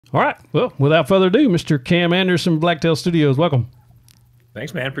All right. Well, without further ado, Mr. Cam Anderson, Blacktail Studios, welcome.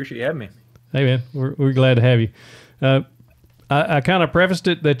 Thanks, man. Appreciate you having me. Hey, man. We're glad to have you. I kind of prefaced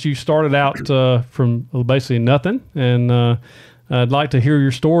it that you started out from basically nothing, and I'd like to hear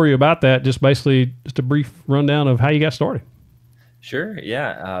your story about that. Just a brief rundown of how you got started. Sure.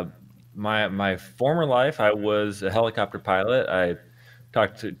 Yeah. My former life, I was a helicopter pilot. I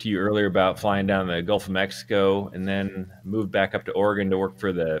talked to you earlier about flying down the Gulf of Mexico, and then moved back up to Oregon to work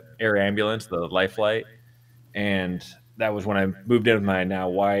for the air ambulance, the Life Flight. And that was when I moved in with my now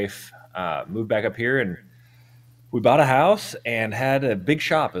wife. Moved back up here, and we bought a house and had a big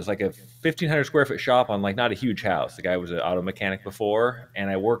shop. It was like a 1,500 square foot shop on like not a huge house. The guy was an auto mechanic before, and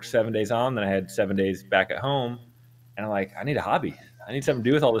I worked 7 days on, then I had 7 days back at home. And I'm like, I need a hobby. I need something to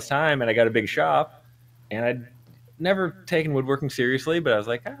do with all this time. And I got a big shop, and I'd never taken woodworking seriously, but I was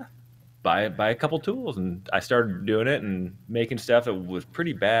like, buy a couple tools. And I started doing it and making stuff that was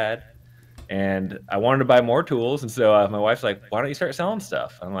pretty bad. And I wanted to buy more tools. And so my wife's like, why don't you start selling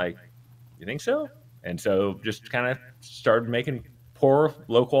stuff? I'm like, you think so? And so just kind of started making poor,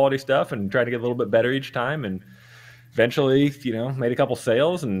 low quality stuff and tried to get a little bit better each time. And eventually, made a couple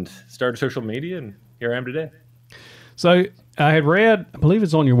sales and started social media, and here I am today. So I had read, I believe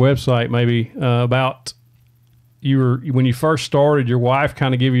it's on your website maybe, about when you first started, your wife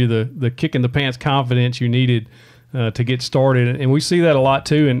kind of gave you the kick in the pants confidence you needed to get started. And we see that a lot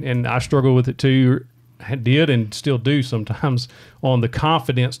too. And I struggle with it too. Did and still do sometimes on the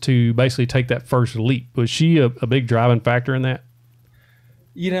confidence to basically take that first leap. Was she a big driving factor in that?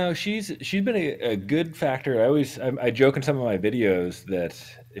 She's been a good factor. I joke in some of my videos that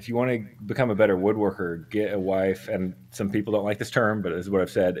if you want to become a better woodworker, get a wife, and some people don't like this term, but this is what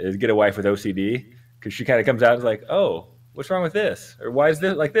I've said, is get a wife with OCD, because she kind of comes out and is like, oh, what's wrong with this? Or why is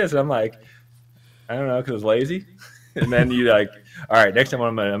this like this? And I'm like, I don't know, because I was lazy. And then you like, all right, next time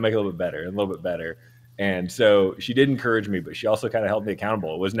I'm going to make it a little bit better and a little bit better. And so she did encourage me, but she also kind of held me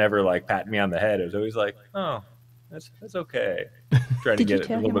accountable. It was never like patting me on the head. It was always like, oh, that's okay. Trying to get it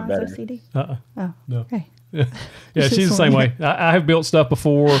a little bit better. OCD? Oh, no. Okay. Yeah, she's the same way. I have built stuff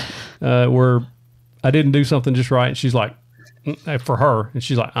before where I didn't do something just right, and she's like, for her, and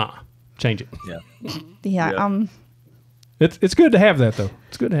she's like, change it. Yeah. It's good to have that, though.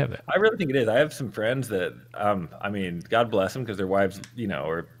 It's good to have that. I really think it is. I have some friends that, God bless them, because their wives,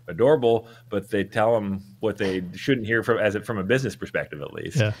 are adorable, but they tell them what they shouldn't hear from a business perspective, at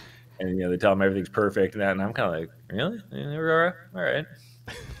least. Yeah. And they tell them everything's perfect and that, and I'm kind of like, really? Yeah, we're all right.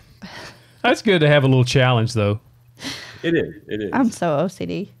 That's good to have a little challenge, though. It is. I'm so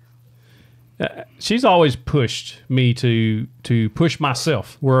OCD. She's always pushed me to push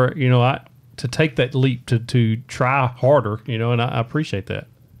myself, where to take that leap to try harder, and I appreciate that.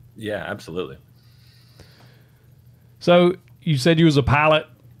 Yeah, absolutely. So you said you was a pilot.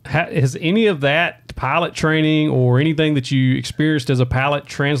 Has any of that pilot training or anything that you experienced as a pilot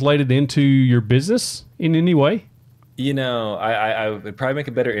translated into your business in any way? I would probably make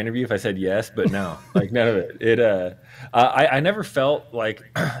a better interview if I said yes, but no, like none of it. I never felt like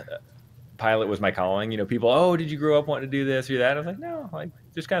pilot was my calling. People, oh, did you grow up wanting to do this or that? I was like, no,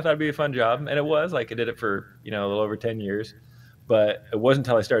 just kind of thought it'd be a fun job. And it was I did it for, a little over 10 years, but it wasn't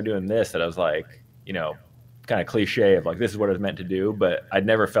until I started doing this that I was like, kind of cliche of like, this is what I was meant to do, but I'd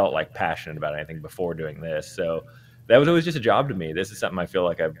never felt like passionate about anything before doing this. So that was always just a job to me. This is something I feel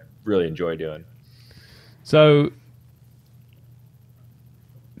like I really enjoy doing. So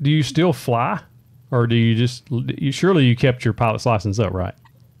do you still fly, or do you surely you kept your pilot's license up, right?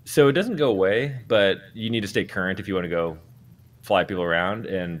 So it doesn't go away, but you need to stay current if you want to go fly people around.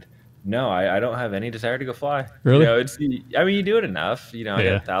 And no, I don't have any desire to go fly. Really? You do it enough. I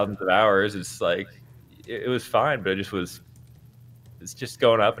got thousands of hours. It's like, it was fine, but it's just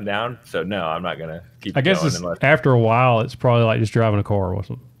going up and down. So no, I'm not going to keep I guess going. After a while, it's probably like just driving a car,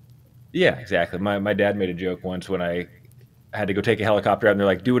 wasn't it? Yeah, exactly. My dad made a joke once when I had to go take a helicopter out, and they're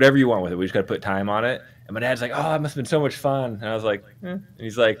like, do whatever you want with it. We just got to put time on it. And my dad's like, oh, it must have been so much fun. And I was like, And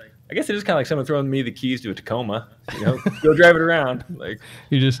he's like, I guess it is kind of like someone throwing me the keys to a Tacoma. Go drive it around. Like,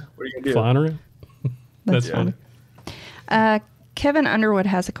 you just what are you gonna do? Flying around? That's funny. Kevin Underwood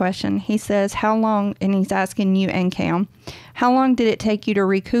has a question. He says, how long, and he's asking you and Cam, how long did it take you to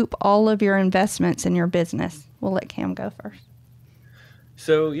recoup all of your investments in your business? We'll let Cam go first.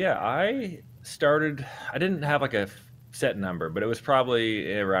 So, yeah, I didn't have like a set number, but it was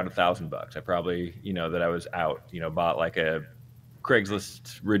probably around $1,000. I probably, that I was out, bought like a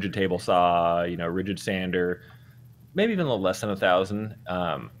Craigslist rigid table saw, rigid sander, maybe even a little less than 1,000.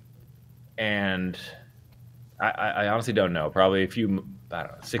 And I honestly don't know, probably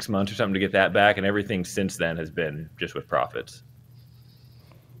 6 months or something to get that back. And everything since then has been just with profits.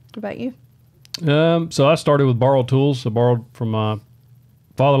 What about you? So I started with borrowed tools. I borrowed from my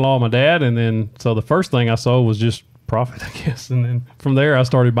father-in-law and my dad, and then so the first thing I saw was just profit, I guess, and then from there I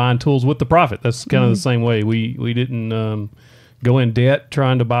started buying tools with the profit. That's kind of the same way. We didn't go in debt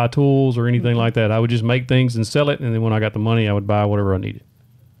trying to buy tools or anything like that. I would just make things and sell it, and then when I got the money, I would buy whatever I needed.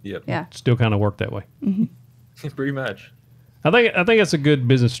 Yep. Yeah. Still kind of worked that way. Pretty much. I think that's a good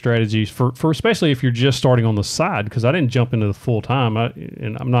business strategy for especially if you're just starting on the side, because I didn't jump into the full time,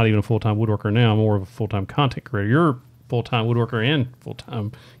 and I'm not even a full time woodworker now. I'm more of a full time content creator. You're a full time woodworker and full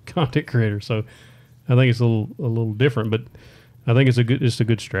time content creator, so I think it's a little different, but I think it's a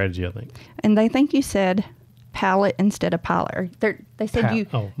good strategy. I think. And they think you said pallet instead of pilot. They said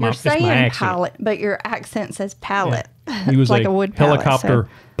you're saying pallet, but your accent says pallet. Yeah. He was like a wood helicopter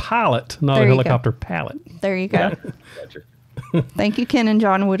pilot, not a helicopter pallet. There you go. Gotcha. Thank you, Ken and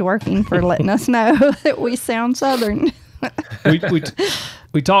John Woodworking, for letting us know that we sound Southern.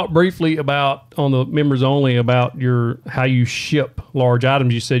 we talked briefly about on the members only about how you ship large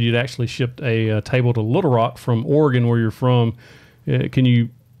items. You said you'd actually shipped a table to Little Rock from Oregon, where you're from.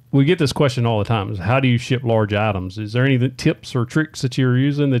 We get this question all the time: is how do you ship large items? Is there any tips or tricks that you're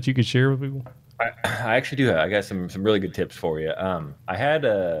using that you could share with people? I actually do. I got some really good tips for you. I had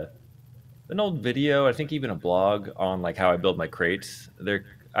an old video, I think even a blog on like how I build my crates.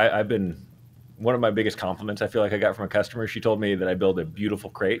 I've been one of my biggest compliments I feel like I got from a customer. She told me that I build a beautiful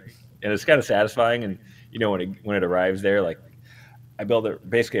crate, and it's kind of satisfying. And when it arrives there, like I build it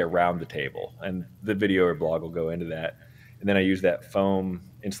basically around the table, and the video or blog will go into that. And then I use that foam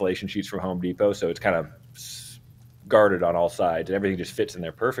insulation sheets from Home Depot, so it's kind of guarded on all sides, and everything just fits in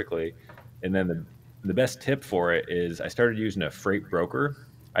there perfectly. And then the best tip for it is I started using a freight broker.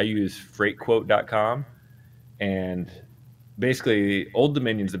 I use freightquote.com, and basically Old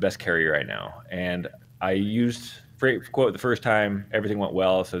Dominion's the best carrier right now. And I used FreightQuote the first time, everything went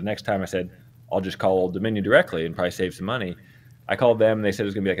well. So the next time I said, I'll just call Old Dominion directly and probably save some money. I called them, they said it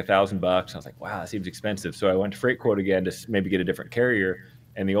was gonna be like $1,000. I was like, wow, that seems expensive. So I went to FreightQuote again to maybe get a different carrier,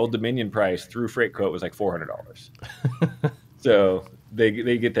 and the Old Dominion price through FreightQuote was like $400. So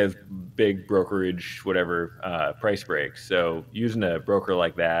they get those big brokerage, whatever, price breaks. So using a broker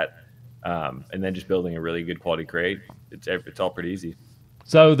like that, and then just building a really good quality crate, it's all pretty easy.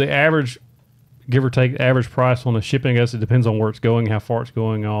 So the average, give or take, average price on the shipping, I guess it depends on where it's going, how far it's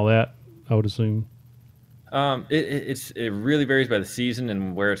going, all that, I would assume. It really varies by the season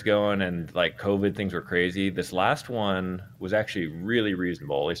and where it's going, and like COVID, things were crazy. This last one was actually really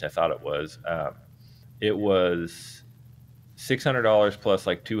reasonable. At least I thought it was. It was $600 plus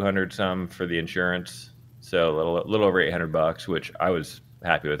like 200 some for the insurance, so a little over $800, which I was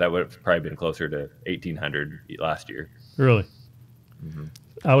happy with. That would have probably been closer to 1,800 last year. Really? Mm-hmm.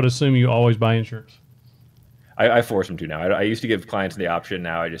 I would assume you always buy insurance. I force them to now. I used to give clients the option.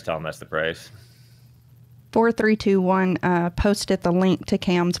 Now I just tell them that's the price. 4321 posted the link to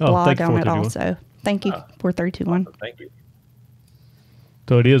Cam's blog on it also. Thank you, 4321. Awesome. Thank you.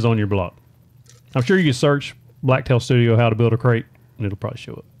 So it is on your blog. I'm sure you can search Blacktail Studio how to build a crate, and it'll probably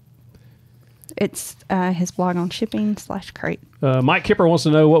show up. It's his blog on shipping/crate. Mike Kipper wants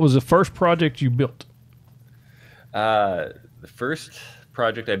to know, what was the first project you built? The first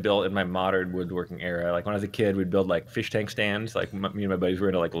project I built in my modern woodworking era, like when I was a kid, we'd build like fish tank stands. Like me and my buddies were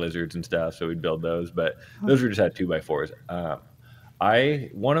into like lizards and stuff, so we'd build those. But those were just had 2x4s.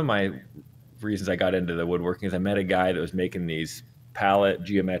 One of my reasons I got into the woodworking is I met a guy that was making these pallet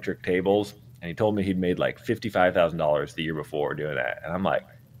geometric tables, and he told me he'd made like $55,000 the year before doing that. And I'm like,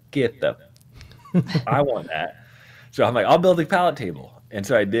 I want that. So I'm like, I'll build a pallet table. And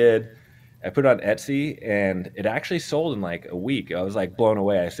so I did. I put it on Etsy, and it actually sold in like a week. I was like blown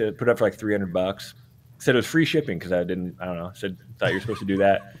away. I said put it up for like $300. Said it was free shipping because I don't know. Thought you were supposed to do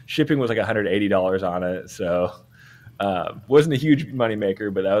that. Shipping was like $180 on it. So wasn't a huge money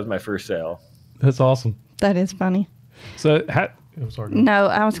maker, but that was my first sale. That's awesome. That is funny. So I'm sorry. No,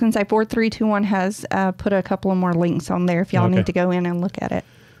 I was going to say 4321 has put a couple of more links on there if y'all need to go in and look at it.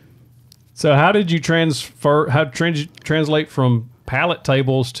 So how did you translate from pallet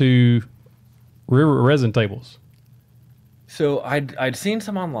tables to resin tables? So I'd seen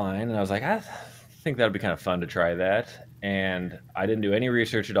some online, and I was like, I think that would be kind of fun to try that. And I didn't do any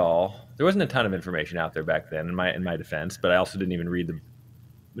research at all. There wasn't a ton of information out there back then, in my defense, but I also didn't even read the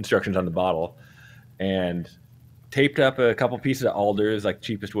instructions on the bottle. And taped up a couple pieces of alders, like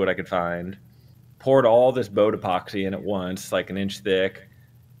cheapest wood I could find. Poured all this boat epoxy in at once, like an inch thick.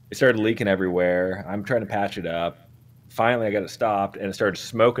 It started leaking everywhere. I'm trying to patch it up. Finally, I got it stopped, and it started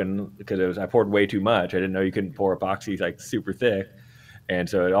smoking because I poured way too much. I didn't know you couldn't pour epoxy like super thick, and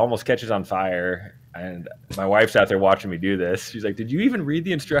so it almost catches on fire. And my wife's out there watching me do this. She's like, "Did you even read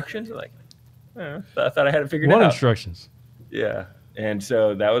the instructions?" I'm like, I thought I had it figured out. What instructions? Yeah. And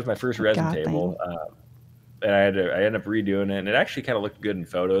so that was my first resin God table. And I ended up redoing it, and it actually kind of looked good in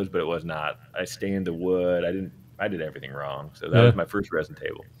photos, but it was not. I stained the wood. I did everything wrong. So that was my first resin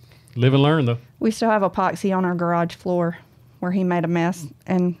table. Live and learn, though. We still have epoxy on our garage floor where he made a mess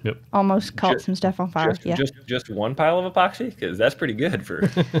and almost caught some stuff on fire. Just one pile of epoxy? Because that's pretty good for...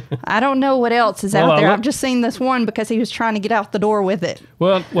 I don't know what else is out there. I've just seen this one because he was trying to get out the door with it.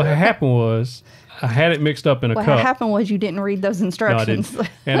 Well, what happened was I had it mixed up in a cup. What happened was you didn't read those instructions. No, I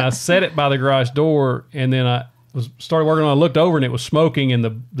didn't. And I set it by the garage door, and then I started working on it. I looked over, and it was smoking, and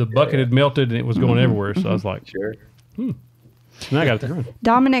the bucket had melted, and it was going everywhere. So I was like, sure. And I got it to run.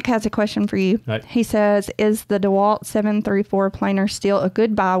 Dominic has a question for you. Right. He says, is the DeWalt 734 planer still a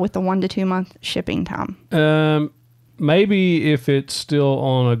good buy with the 1 to 2 month shipping time? Maybe if it's still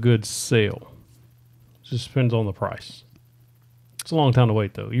on a good sale. Just depends on the price. It's a long time to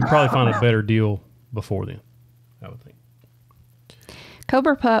wait, though. You probably find a better deal before then, I would think.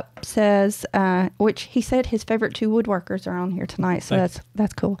 Cobra Pup says, which he said his favorite 2 woodworkers are on here tonight, so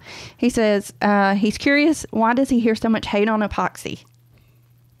that's cool. He says he's curious, why does he hear so much hate on epoxy?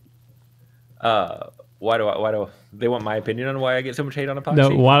 Why do they want my opinion on why I get so much hate on epoxy? No,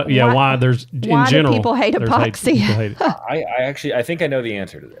 why there's in general. Why do people hate epoxy? I think I know the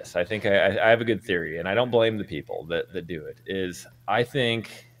answer to this. I think I have a good theory, and I don't blame the people that do it. I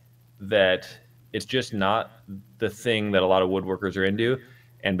think that it's just not the thing that a lot of woodworkers are into.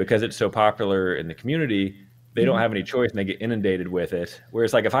 And because it's so popular in the community, they don't have any choice and they get inundated with it.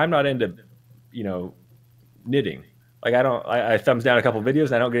 Whereas like if I'm not into, knitting, like I thumbs down a couple of videos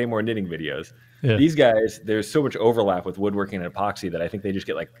and I don't get any more knitting videos. Yeah. These guys, there's so much overlap with woodworking and epoxy that I think they just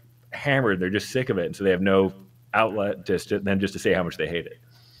get like hammered. They're just sick of it. And so they have no outlet just to say how much they hate it.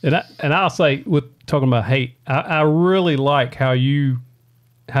 And I'll say, with talking about hate, I really like how you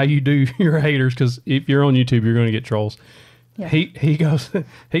do your haters, because if you're on YouTube, you're going to get trolls. Yeah. He goes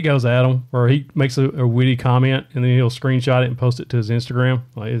at them, or he makes a witty comment, and then he'll screenshot it and post it to his Instagram.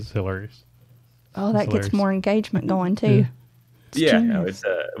 Like, it's hilarious. Oh, that gets more engagement going too. Yeah, no, it's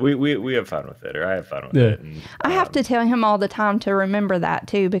we have fun with it, or I have fun with it. And, I have to tell him all the time to remember that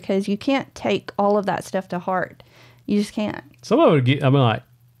too, because you can't take all of that stuff to heart. You just can't. Some of it,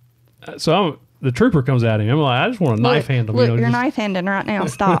 the trooper comes at him. I'm like, I just want a knife handle. Look, you're knife handing right now.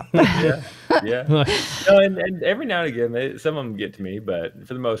 Stop. Yeah. No, and every now and again, some of them get to me, but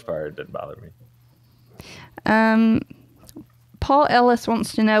for the most part, it doesn't bother me. Paul Ellis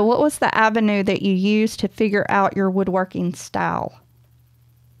wants to know, what was the avenue that you used to figure out your woodworking style?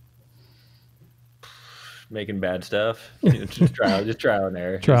 Making bad stuff. Just trial and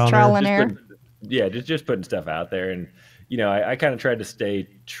error. Trial and error. Just putting stuff out there, and I kind of tried to stay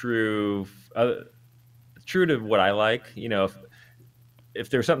true to what I like. If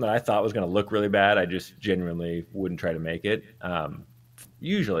there's something that I thought was going to look really bad, I just genuinely wouldn't try to make it.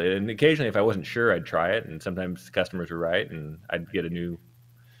 Usually, and occasionally, if I wasn't sure, I'd try it. And sometimes customers were right, and I'd get a new.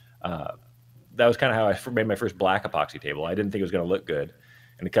 That was kind of how I made my first black epoxy table. I didn't think it was going to look good,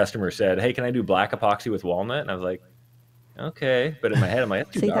 and the customer said, "Hey, can I do black epoxy with walnut?" And I was like, "Okay," but in my head, I'm like,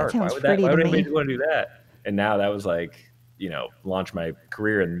 "That's too dark. Why would anybody want to do that?" And now that was like, launched my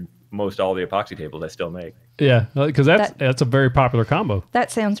career in most all the epoxy tables I still make. Yeah, because that's a very popular combo. That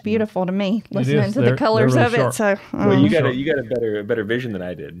sounds beautiful to me, listening to the colors really of it. So, well, you got a better vision than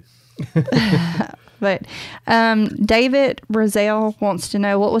I did. But David Brazil wants to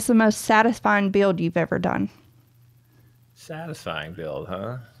know, what was the most satisfying build you've ever done? Satisfying build,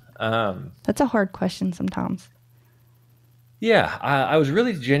 huh? That's a hard question sometimes. Yeah, I was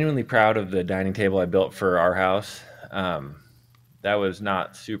really genuinely proud of the dining table I built for our house. That was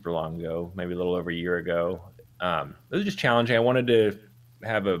not super long ago, maybe a little over a year ago. It was just challenging. I wanted to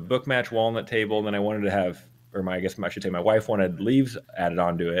have a book match walnut table, and then I wanted to have, my wife wanted leaves added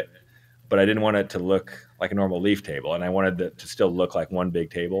onto it, but I didn't want it to look like a normal leaf table, and I wanted it to still look like one big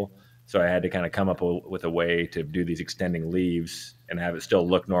table. So I had to kind of come up with a way to do these extending leaves and have it still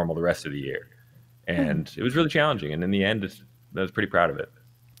look normal the rest of the year. And it was really challenging, and in the end, I was pretty proud of it.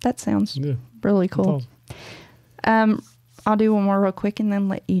 That sounds really cool. I'll do one more real quick and then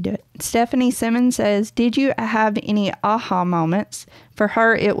let you do it. Stephanie Simmons says, did you have any aha moments? For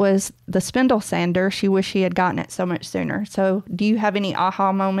her, it was the spindle sander. She wished she had gotten it so much sooner. So do you have any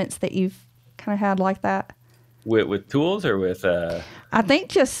aha moments that you've kind of had like that? With tools or with... I think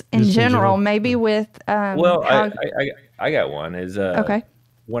just in general, maybe with... I got one. Okay.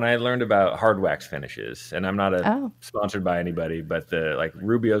 When I learned about hard wax finishes, and I'm not sponsored by anybody, but the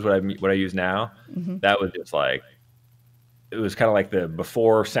Rubio's what I use now, that was just like... it was kind of like the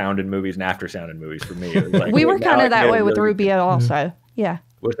before sound in movies and after sound in movies for me. It was like, We were now kind I of that can way get with really Rubio also. Yeah.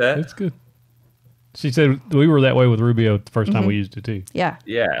 What's that? It's good. She said we were that way with Rubio the first time we used it too. Yeah.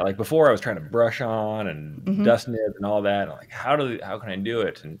 Yeah, like before I was trying to brush on and dust nib and all that. I'm like, how can I do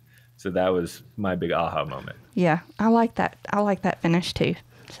it? And so that was my big aha moment. Yeah. I like that. I like that finish too.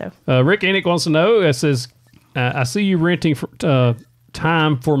 So Rick Enoch wants to know. It says, "I see you renting for,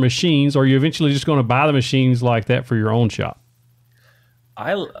 time for machines. Are you eventually just going to buy the machines like that for your own shop?"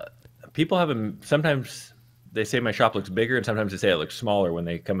 People have sometimes they say my shop looks bigger, and sometimes they say it looks smaller when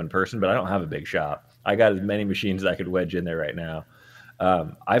they come in person. But I don't have a big shop. I got as many machines as I could wedge in there right now.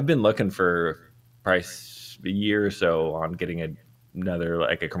 I've been looking for probably a year or so on getting another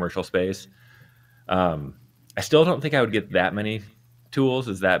like a commercial space. I still don't think I would get that many tools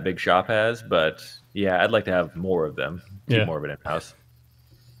as that big shop has, but yeah, I'd like to have more of them. Keep more of it in house.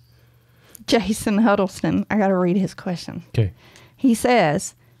 Jason Huddleston, I got to read his question. Okay. He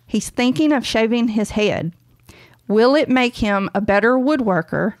says he's thinking of shaving his head. Will it make him a better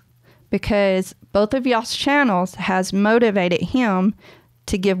woodworker? Because both of y'all's channels has motivated him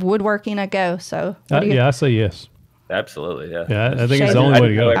to give woodworking a go. So I say yes. Absolutely, yeah. Yeah, I think it's the only way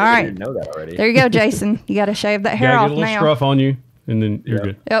to go. All right. Didn't know that already. There you go, Jason. You got to shave that hair Get off a little now. scruff on you, and then you're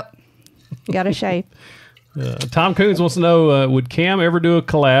good. Yep. Got to shave. Tom Coons wants to know, would Cam ever do a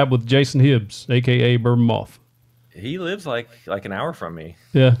collab with Jason Hibbs, a.k.a. Bourbon Moth? He lives like an hour from me.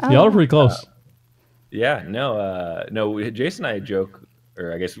 Yeah, y'all are pretty close. Yeah, no. Jason and I joke,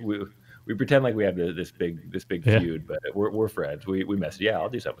 or I guess we pretend like we have this big feud, but we're friends. We mess. Yeah, I'll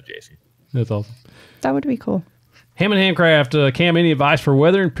do something with Jason. That's awesome. That would be cool. Ham and Handcraft, Cam, any advice for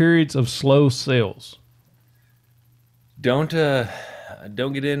weathering periods of slow sales? Don't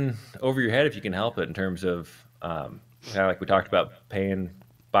get in over your head if you can help it. In terms of kind of like we talked about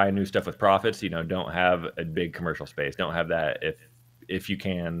buying new stuff with profits. Don't have a big commercial space. Don't have that if you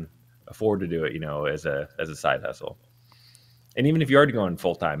can afford to do it. As a side hustle. And even if you are going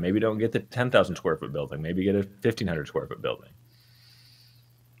full time, maybe don't get the 10,000 square foot building. Maybe get a 1,500 square foot building.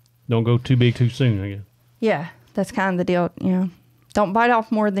 Don't go too big too soon, I guess. Yeah, that's kind of the deal. Don't bite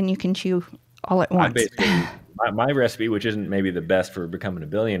off more than you can chew all at once. My recipe, which isn't maybe the best for becoming a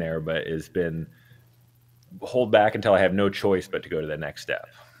billionaire, but has been hold back until I have no choice but to go to the next step.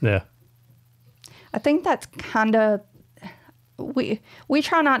 Yeah. I think that's kind of we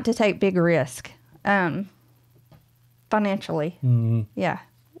try not to take big risk financially. Mm-hmm. Yeah.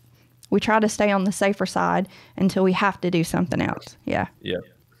 We try to stay on the safer side until we have to do something else. Yeah. Yep.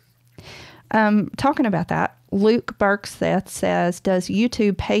 Talking about that, Luke Berkseth says, does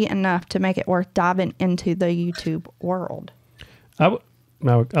YouTube pay enough to make it worth diving into the YouTube world? I'll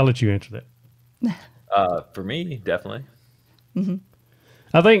let you answer that. For me, definitely. Mm-hmm.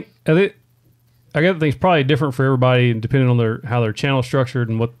 I think it's probably different for everybody depending on how their channel is structured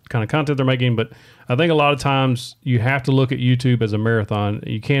and what kind of content they're making. But I think a lot of times you have to look at YouTube as a marathon.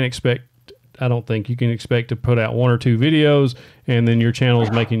 I don't think you can expect to put out 1 or 2 videos and then your channel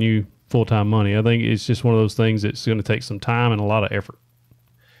is making you full-time money. I think it's just one of those things that's going to take some time and a lot of effort.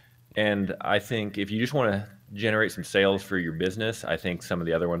 And I think if you just want to generate some sales for your business, I think some of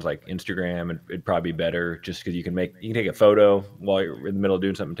the other ones like Instagram, it'd probably be better just because you can take a photo while you're in the middle of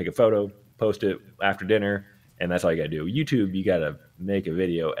doing something, take a photo, post it after dinner, and that's all you got to do. YouTube, you got to make a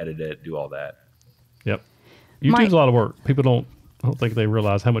video, edit it, do all that. Yep. YouTube's a lot of work. People I don't think they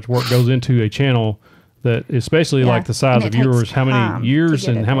realize how much work goes into a channel that, especially like the size of yours, how many years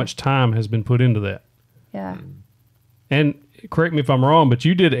and how much time has been put into that. Yeah. And correct me if I'm wrong, but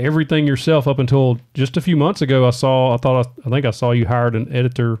you did everything yourself up until just a few months ago. I think I saw you hired an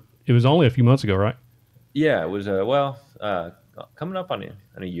editor. It was only a few months ago, right? Yeah, it was coming up on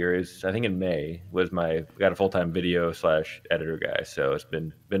a year. I think in May was got a full-time video / editor guy. So it's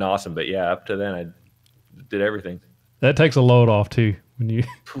been awesome. But yeah, up to then I did everything. That takes a load off too. When you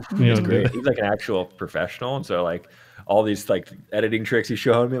it's great. He's like an actual professional, and so like all these like editing tricks he's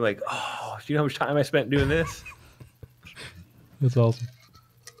showing me, like, oh, do you know how much time I spent doing this? That's awesome.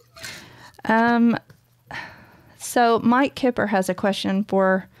 So Mike Kipper has a question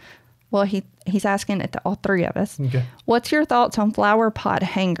he's asking it to all 3 of us. Okay. What's your thoughts on flower pot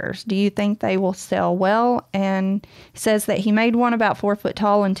hangers? Do you think they will sell well? And he says that he made one about 4 foot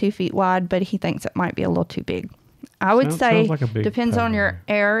tall and 2 feet wide, but he thinks it might be a little too big. I would say like depends on your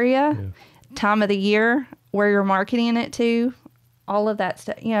area, time of the year, where you're marketing it to, all of that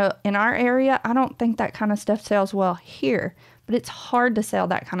stuff. In our area, I don't think that kind of stuff sells well here, but it's hard to sell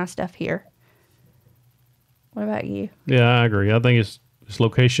that kind of stuff here. What about you? Yeah, I agree. I think it's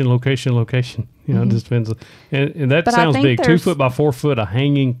location. It just depends. And that sounds big. 2 foot by 4 foot, a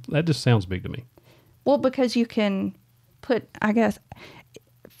hanging, that just sounds big to me. Well, because you can put, I guess,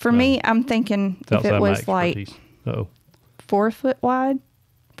 for me, I'm thinking It's if outside it my was like expertise. Uh-oh. 4 foot wide,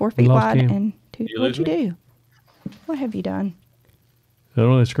 4 feet lost wide, Cam. and 2. What'd you do? What have you done? I don't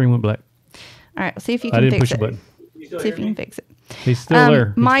know. The screen went black. All right, see if you I can didn't fix push it. a button. See if you can fix it. He's still there.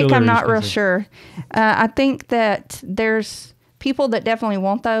 He's Mike, still there. I'm He's not still real there. sure. I think that there's people that definitely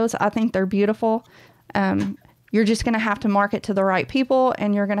want those. I think they're beautiful. You're just going to have to market to the right people,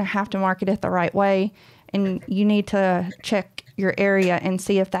 and you're going to have to market it the right way. And you need to check your area and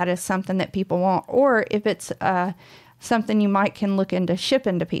see if that is something that people want, or if it's something you might can look into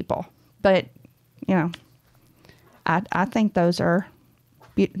shipping to people. But, you know, I think those are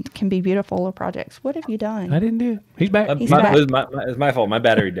can be beautiful little projects. What have you done? I didn't do it. He's back. He's It back. was my fault. My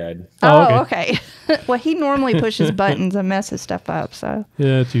battery died. Oh, Okay. Well, he normally pushes buttons and messes stuff up. So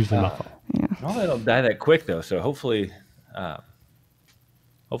Yeah, it's usually my fault. Normally, it'll die that quick though. So hopefully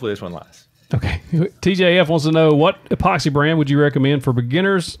this one lasts. Okay. TJF wants to know, what epoxy brand would you recommend for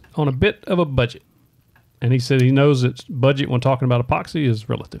beginners on a bit of a budget? And he said he knows that budget when talking about epoxy is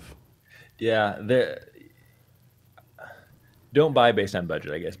relative. Yeah, don't buy based on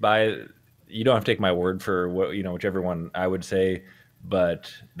budget, I guess. You don't have to take my word for whichever one I would say,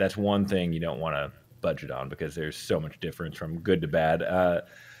 but that's one thing you don't want to budget on because there's so much difference from good to bad.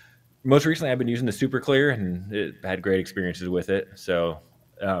 Most recently, I've been using the Super Clear and had great experiences with it. So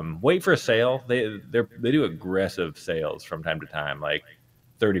wait for a sale. They do aggressive sales from time to time, like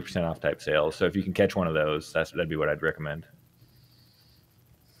 30% off type sales. So if you can catch one of those, that'd be what I'd recommend.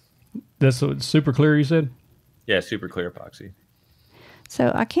 That's Super Clear, you said? Yeah, Super Clear epoxy. So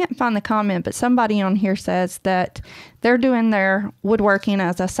I can't find the comment, but somebody on here says that they're doing their woodworking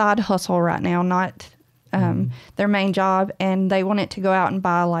as a side hustle right now, not their main job, and they want it to go out and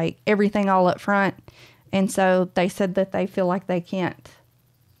buy like everything all up front. And so they said that they feel like they can't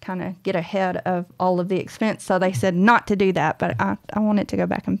kind of get ahead of all of the expense. So they said not to do that, but I wanted to go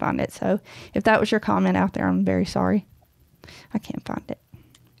back and find it. So if that was your comment out there, I'm very sorry. I can't find it.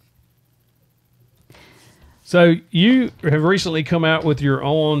 So you have recently come out with your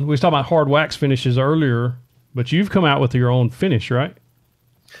own, we was talking about hard wax finishes earlier, but you've come out with your own finish, right?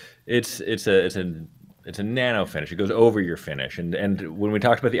 It's a nano finish. It goes over your finish. And when we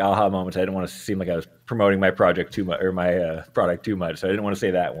talked about the aha moments, I didn't want to seem like I was promoting my project too much or my product too much. So I didn't want to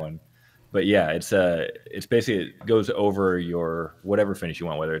say that one. But yeah, it's basically, it goes over your whatever finish you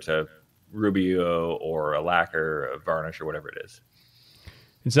want, whether it's a Rubio or a lacquer, a varnish, or whatever it is.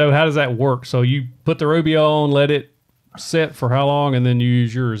 And so how does that work? So you put the Rubio on, let it set for how long, and then you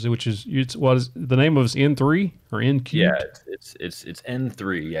use yours, which is, what is the name of it? N3 or N cubed? Yeah, it's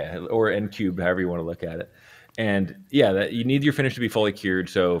N3, yeah, or N cubed, however you want to look at it. And yeah, you need your finish to be fully cured.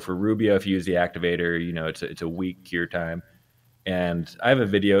 So for Rubio, if you use the activator, it's a week cure time. And I have a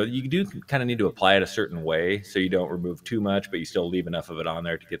video. You do kind of need to apply it a certain way so you don't remove too much, but you still leave enough of it on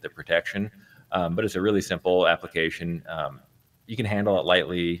there to get the protection. But it's a really simple application. You can handle it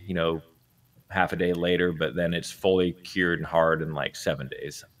lightly, half a day later, but then it's fully cured and hard in like 7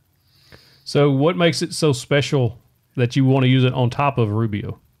 days. So what makes it so special that you want to use it on top of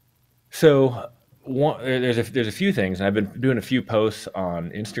Rubio? So there's a few things, and I've been doing a few posts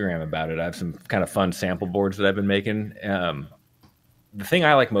on Instagram about it. I have some kind of fun sample boards that I've been making. The thing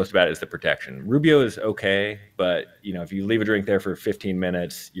I like most about it is the protection. Rubio is okay, but if you leave a drink there for 15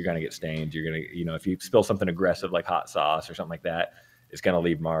 minutes, you're gonna get stains. You're gonna, if you spill something aggressive like hot sauce or something like that, it's gonna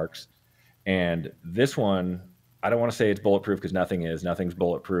leave marks. And this one, I don't want to say it's bulletproof because nothing's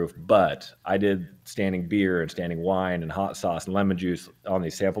bulletproof, but I did standing beer and standing wine and hot sauce and lemon juice on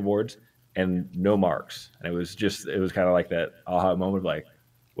these sample boards and no marks. And it was kind of like that aha moment of like,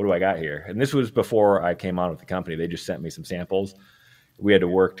 what do I got here? And this was before I came on with the company. They just sent me some samples. We had to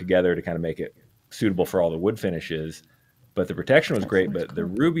work together to kind of make it suitable for all the wood finishes, but the protection was great. But the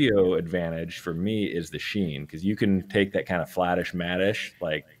Rubio advantage for me is the sheen, because you can take that kind of flattish, mattish,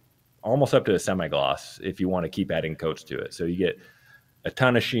 like almost up to a semi-gloss if you want to keep adding coats to it. So you get a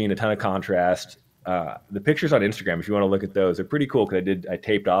ton of sheen, a ton of contrast. The pictures on Instagram, if you want to look at those, they're pretty cool because I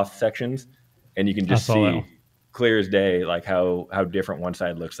taped off sections, and you can just see clear as day like how different one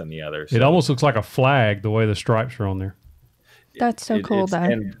side looks than the other. So, it almost looks like a flag the way the stripes are on there. That's so cool, though.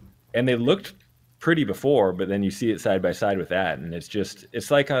 And they looked pretty before, but then you see it side by side with that, and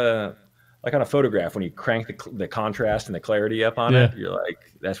it's like on a photograph when you crank the contrast and the clarity up on it. You're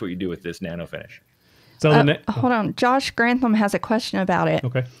like, that's what you do with this nano finish. So hold on, Josh Grantham has a question about it.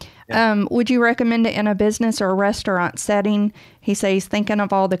 Okay. Would you recommend it in a business or a restaurant setting? He says he's thinking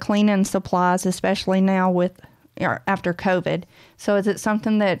of all the cleaning supplies, especially now after COVID. So is it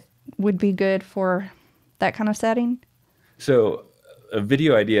something that would be good for that kind of setting? So a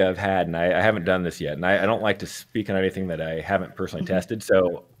video idea I've had, and I haven't done this yet, and I don't like to speak on anything that I haven't personally tested,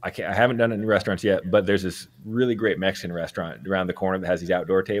 so I haven't done it in restaurants yet, but there's this really great Mexican restaurant around the corner that has these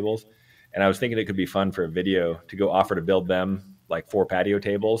outdoor tables, and I was thinking it could be fun for a video to go offer to build them like 4 patio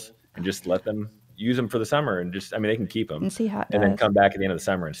tables and just let them use them for the summer, and just, I mean, they can keep them And see how it and then does. come back at the end of the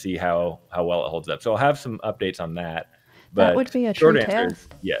summer and see how well it holds up. So I'll have some updates on that. But That would be a short true answer is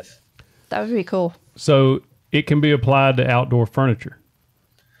test. yes. That would be cool. So it can be applied to outdoor furniture.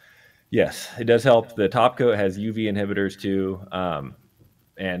 Yes, it does help. The top coat has UV inhibitors too.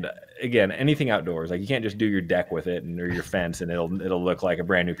 And again, anything outdoors, like you can't just do your deck with it or your fence and it'll look like a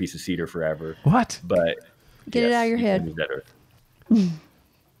brand new piece of cedar forever. What? But Get it out of your you can head. use that earth.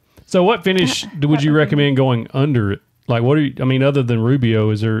 So what finish would you recommend going under it? Like what are you, I mean, other than Rubio,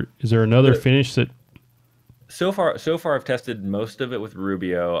 is there another finish that? So far, I've tested most of it with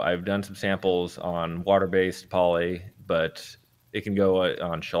Rubio. I've done some samples on water-based poly, but it can go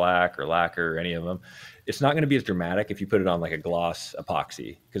on shellac or lacquer or any of them. It's not going to be as dramatic if you put it on like a gloss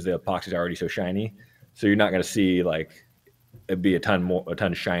epoxy because the epoxy is already so shiny. So you're not going to see like it'd be a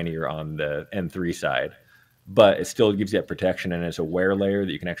ton shinier on the N3 side, but it still gives you that protection, and it's a wear layer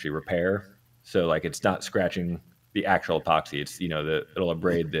that you can actually repair. So like it's not scratching the actual epoxy. It's it'll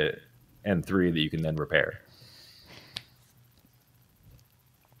abrade the N3 that you can then repair.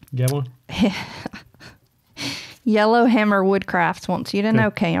 You got one? Yellow Hammer Woodcrafts wants you to know,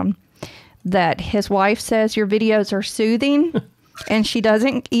 Cam, that his wife says your videos are soothing and she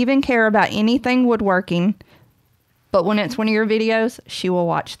doesn't even care about anything woodworking. But when it's one of your videos, she will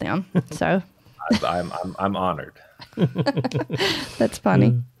watch them. So I'm honored. that's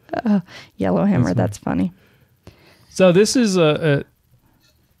funny. Yellow Hammer, that's funny. So this is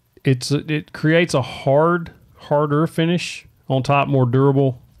it creates a harder finish on top, more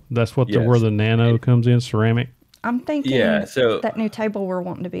durable. That's what Yes. where the nano comes in, ceramic. I'm thinking so that new table we're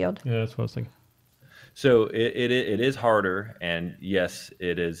wanting to build. Yeah, that's what I was thinking. So it is harder, and yes,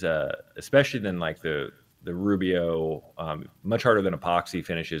 it is especially than like the Rubio, much harder than epoxy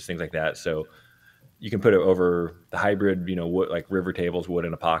finishes, things like that. So you can put it over the hybrid, wood, like river tables, wood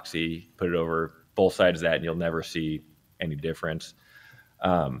and epoxy. Put it over both sides of that, and you'll never see any difference.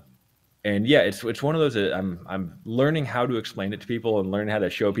 And yeah, it's one of those that I'm learning how to explain it to people and learning how to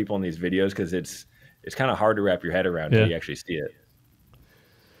show people in these videos because it's kind of hard to wrap your head around until you actually see it.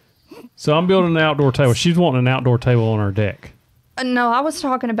 So I'm building an outdoor table. She's wanting an outdoor table on her deck. No, I was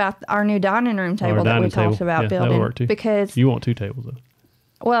talking about our new dining room table that we talked about That would building. work too. Because You want 2 tables though.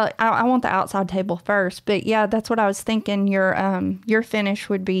 well, I want the outside table first, but yeah, that's what I was thinking. Your finish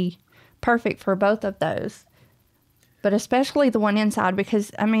would be perfect for both of those, but especially the one inside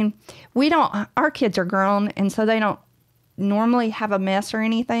because I mean, our kids are grown and so they don't normally have a mess or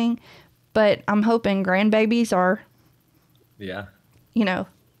anything, but I'm hoping grandbabies are. Yeah.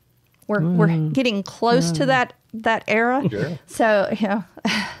 We're getting close to that era. Sure. So yeah,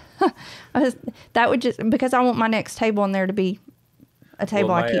 that would just because I want my next table in there to be a table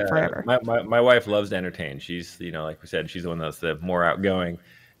Well, I keep forever. My wife loves to entertain. She's like we said, she's the one that's the more outgoing,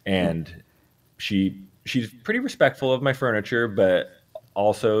 and she's pretty respectful of my furniture, but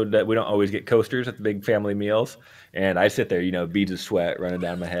also that we don't always get coasters at the big family meals. And I sit there, beads of sweat running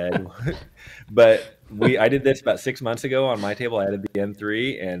down my head. But I did this about 6 months ago on my table. I added the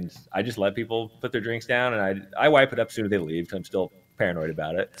N3, and I just let people put their drinks down, and I wipe it up as soon as they leave because I'm still paranoid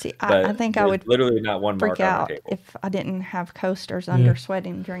about it. See, But I think I there's would literally not one mark freak on my out table. if I didn't have coasters under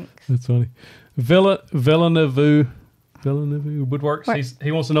sweating drinks. That's funny. Villeneuve Woodworks.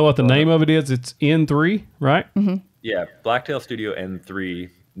 He wants to know what the name of it is. It's N3, right? Mm-hmm. Yeah, Blacktail Studio N3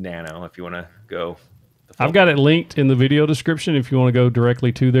 Nano. If you want to go. I've got it linked in the video description if you want to go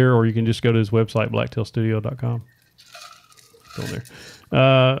directly to there, or you can just go to his website, blacktailstudio.com. Go there.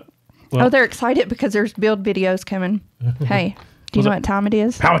 Well, They're excited because there's build videos coming. Hey, do you know what time it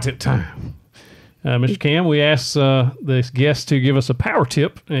is? Power tip time. Mr. Cam, we asked this guest to give us a power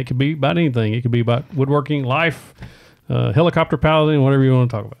tip, and it could be about anything. It could be about woodworking, life, helicopter piloting, whatever you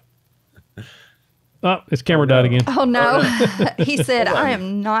want to talk about. Oh, his camera died again. Oh no! He said, "I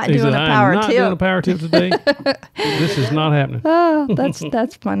am not He doing said, a power I'm not tip." doing a power tip today. This is not happening. Oh,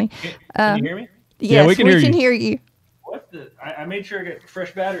 that's funny. Can you hear me? Yes, Yeah, we can hear you. What the? I made sure I get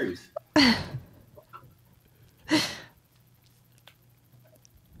fresh batteries.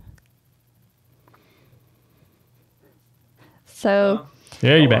 So,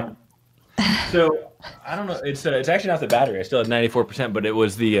 Yeah, you bet. So I don't know. It's actually not the battery. I still had 94%, but it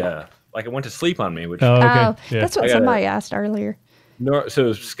was the like it went to sleep on me. Which Oh, okay. oh, Yeah. that's what somebody asked earlier.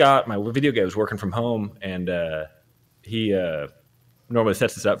 so Scott, my video guy, was working from home, and he normally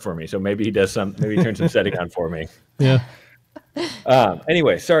sets this up for me. So maybe he does maybe he turns some setting on for me. Yeah.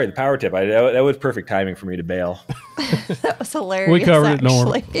 Anyway, sorry, the power tip. That was perfect timing for me to bail. That was hilarious. We covered it,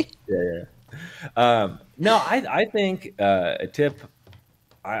 Norm. actually. No, I think a tip.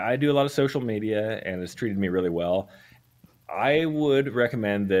 I do a lot of social media, and it's treated me really well. I would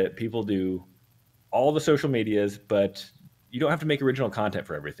recommend that people do all the social medias, but you don't have to make original content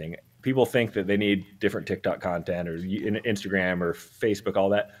for everything. People think that they need different TikTok content or Instagram or Facebook, all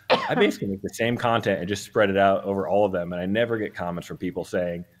that. I basically make the same content and just spread it out over all of them. And I never get comments from people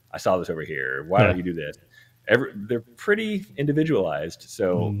saying, I saw this over here. Why don't you do this? They're pretty individualized.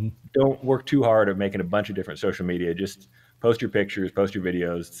 So don't work too hard at making a bunch of different social media. Just post your pictures, post your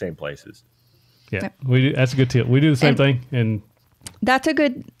videos, same places. Yeah, we do. That's a good tip. We do the same thing. And that's a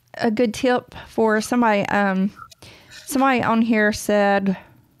good tip for somebody. Somebody on here said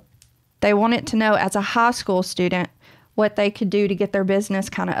they wanted to know, as a high school student, what they could do to get their business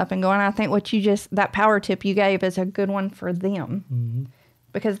kind of up and going. I think that power tip you gave is a good one for them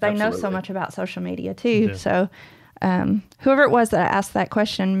because they know so much about social media too. Yeah. So whoever it was that asked that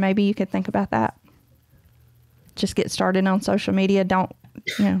question, maybe you could think about that. Just get started on social media. Don't,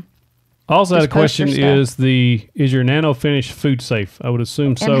 Also, the question is your nano finish food safe? I would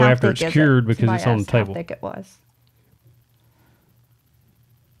assume so after it's cured because it's on the table. How thick it was.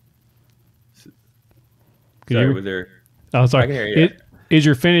 Sorry, was there? Oh, sorry. I can hear you. Is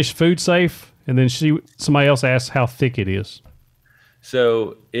your finish food safe? And then somebody else asked how thick it is.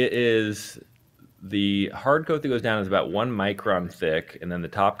 So it is, the hard coat that goes down is about 1 micron thick, and then the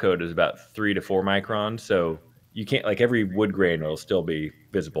top coat is about 3 to 4 microns. So you can't, like, every wood grain will still be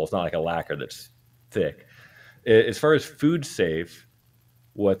visible. It's not like a lacquer that's thick. As far as food safe,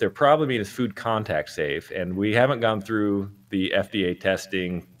 what they're probably mean is food contact safe. And we haven't gone through the FDA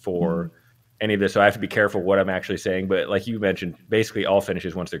testing for any of this, so I have to be careful what I'm actually saying. But like you mentioned, basically all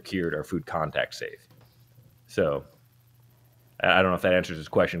finishes once they're cured are food contact safe. So I don't know if that answers this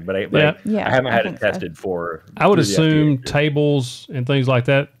question, but I haven't had it tested for. I would assume tables and things like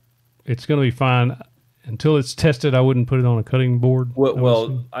that, it's going to be fine. Until it's tested, I wouldn't put it on a cutting board.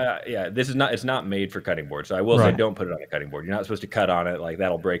 It's not made for cutting board. So I will say don't put it on a cutting board. You're not supposed to cut on it. Like,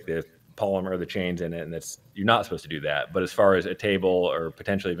 that'll break the polymer, the chains in it, and you're not supposed to do that. But as far as a table or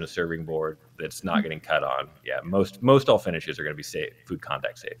potentially even a serving board that's not getting cut on, most all finishes are going to be safe, food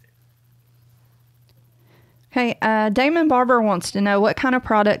contact safe. Okay, Damon Barber wants to know what kind of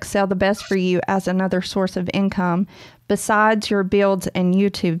products sell the best for you as another source of income besides your builds and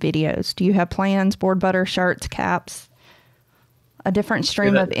YouTube videos. Do you have plans, board butter, shirts, caps, a different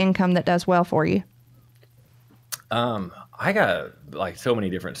stream of income that does well for you? I got like so many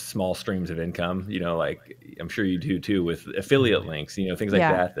different small streams of income, like I'm sure you do too, with affiliate links, things like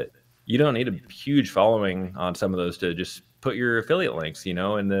that you don't need a huge following on some of those to just put your affiliate links, and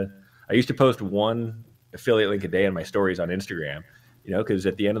I used to post 1 affiliate link a day in my stories on Instagram, because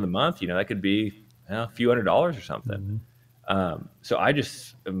at the end of the month, that could be a few $100s or something. So I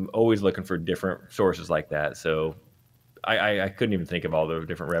just am always looking for different sources like that. So I couldn't even think of all the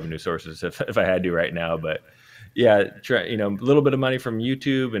different revenue sources if I had to right now, but a little bit of money from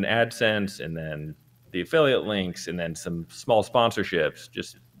YouTube and AdSense, and then the affiliate links, and then some small sponsorships,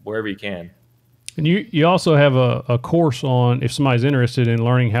 just wherever you can. And you also have a course on, if somebody's interested in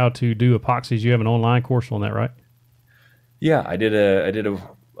learning how to do epoxies, you have an online course on that, right? Yeah, I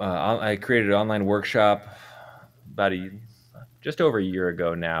created an online workshop about just over a year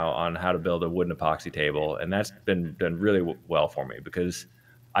ago now on how to build a wooden epoxy table, and that's been done really well for me because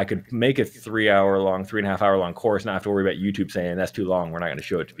I could make a 3.5 hour long course, not have to worry about YouTube saying that's too long, we're not going to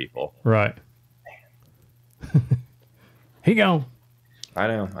show it to people. Right. He gone. I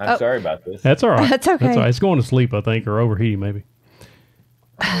know. I'm sorry about this. That's all right. That's okay. That's all right. It's going to sleep, I think, or overheating maybe.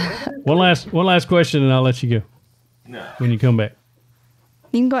 One last question, and I'll let you go. No. When you come back.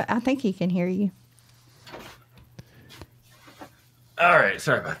 You can go. I think he can hear you. All right.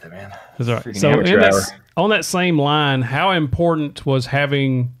 Sorry about that, man. That's all right. So on that same line, how important was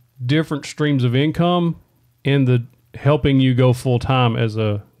having different streams of income in the helping you go full time as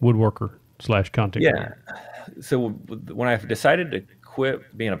a woodworker / content creator? So when I decided to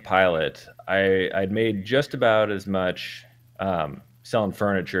quit being a pilot, I'd made just about as much selling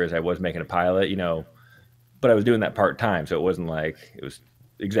furniture as I was making a pilot, but I was doing that part time, so it wasn't like it was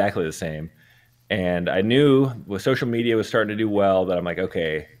exactly the same. And I knew with social media was starting to do well that I'm like,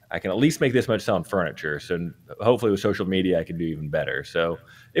 okay, I can at least make this much selling furniture. So hopefully with social media, I can do even better. So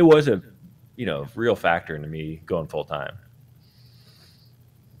it was a real factor into me going full time.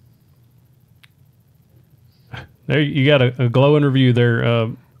 There, you got a glowing review there.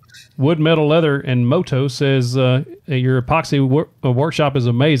 Wood, Metal, Leather, and Moto says your epoxy workshop is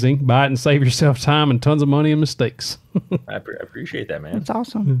amazing. Buy it and save yourself time and tons of money and mistakes. I appreciate that, man. That's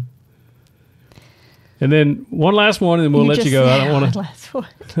awesome. And then one last one, and then we'll let you go. I don't want to. Last one.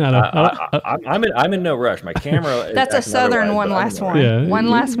 I'm in no rush. My camera. That's a southern one. Last one. Yeah, one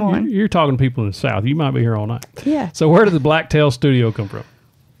last one. You're talking to people in the South. You might be here all night. Yeah. So where did the Blacktail Studio come from?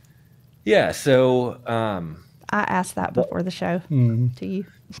 Yeah. So I asked that before the show to you.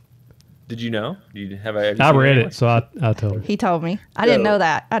 Did you know? I read it, so I told her. He told me. I didn't know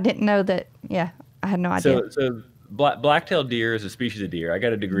that. I didn't know that. Yeah, I had no idea. So black-tailed deer is a species of deer. I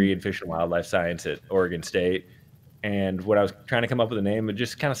got a degree in fish and wildlife science at Oregon State, and when I was trying to come up with a name, it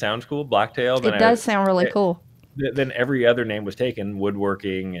just kind of sounds cool, black-tailed. It does sound really cool. Then every other name was taken,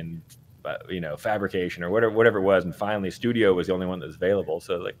 woodworking and fabrication or whatever it was, and finally studio was the only one that was available.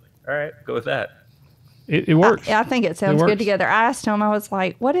 So like, all right, go with that. It works. I think it sounds good together. I asked him, I was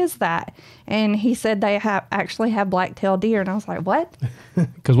like, what is that? And he said they actually have black-tailed deer, and I was like, what?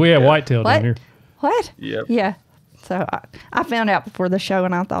 Because we have white-tailed down here. What? Yep. Yeah. So I found out before the show,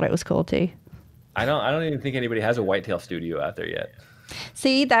 and I thought it was cool too. I don't even think anybody has a whitetail studio out there yet.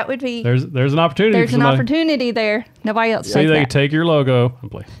 See, that would be there's an opportunity. There's an opportunity there. Nobody else. See, they take your logo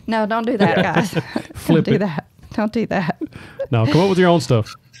and play. No, don't do that, guys. Don't do that. Don't do that. No, come up with your own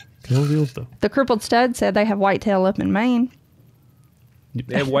stuff. Come up with your own stuff. The Crippled Stud said they have whitetail up in Maine.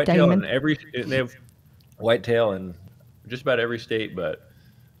 They have whitetail in They have whitetail in just about every state, but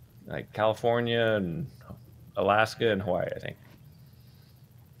like California and Alaska and Hawaii, I think.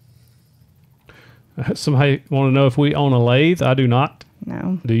 Somebody want to know if we own a lathe. I do not.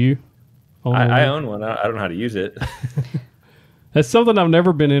 No. Do you? I own one. I don't know how to use it. That's something I've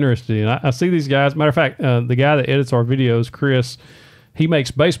never been interested in. I see these guys. Matter of fact, the guy that edits our videos, Chris, he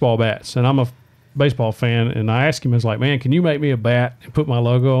makes baseball bats, and I'm a baseball fan. And I asked him, I was like, man, can you make me a bat and put my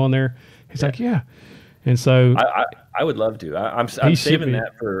logo on there? He's like, yeah. And so I would love to. I'm saving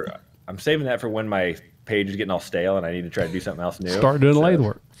that for when my page is getting all stale and I need to try to do something else new. Start doing lathe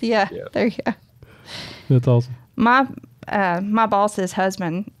work. Yeah, there you go. That's awesome. My boss's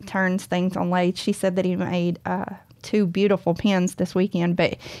husband turns things on lathe. She said that he made 2 beautiful pins this weekend,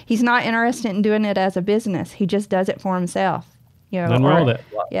 but he's not interested in doing it as a business. He just does it for himself. Nothing wrong with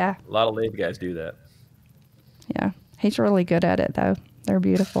that. Yeah. A lot of lathe guys do that. Yeah. He's really good at it, though. They're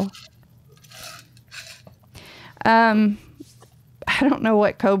beautiful. I don't know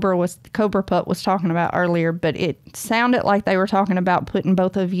what Cobra Pup was talking about earlier, but it sounded like they were talking about putting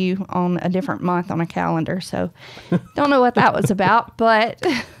both of you on a different month on a calendar. So don't know what that was about, but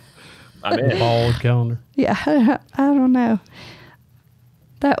I'm in. Ball calendar. Yeah, I don't know.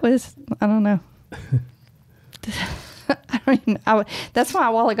 I don't know. That's why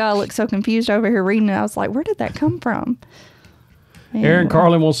a while ago I looked so confused over here reading it. I was like, where did that come from? Aaron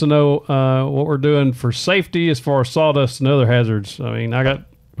Carlin wants to know what we're doing for safety as far as sawdust and other hazards. I mean, I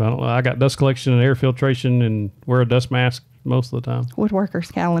got dust collection and air filtration and wear a dust mask most of the time. Woodworker's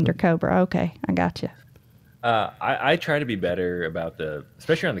calendar, Cobra. Okay, I got you. I try to be better about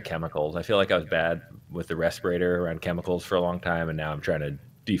especially around the chemicals. I feel like I was bad with the respirator around chemicals for a long time, and now I'm trying to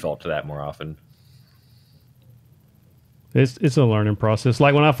default to that more often. It's a learning process.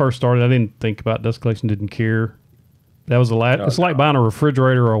 Like when I first started, I didn't think about dust collection, didn't care. That was it's like buying a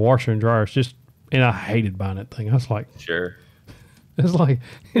refrigerator or a washer and dryer. And I hated buying that thing. I was like, sure. It's like,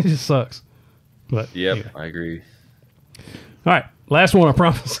 it just sucks. But yep, yeah. I agree. All right, last one, I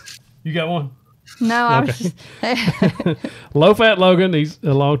promise. You got one? No, I was just... Low Fat Logan, he's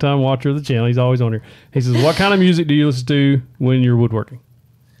a long-time watcher of the channel. He's always on here. He says, what kind of music do you listen to when you're woodworking?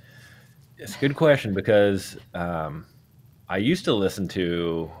 It's a good question because I used to listen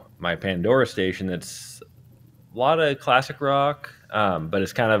to my Pandora station that's a lot of classic rock, but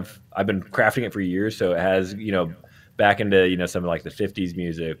it's kind of, I've been crafting it for years, so it has, back into, some of like the 50s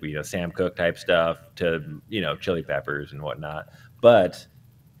music, Sam Cooke type stuff to, Chili Peppers and whatnot. But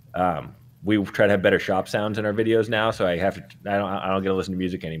we try to have better shop sounds in our videos now, so I don't get to listen to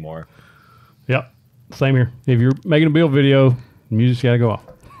music anymore. Yep, same here. If you're making a build video, music's got to go off.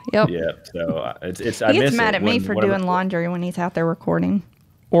 Yep. Yeah. So he gets mad at me for doing laundry when he's out there recording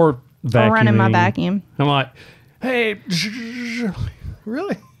or vacuuming. Or running my vacuum. I'm like, hey,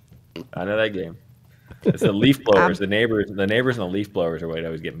 really? I know that game. It's the leaf blowers. The neighbors and the leaf blowers are what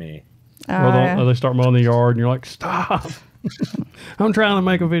always get me. Or they start mowing the yard, and you're like, stop. I'm trying to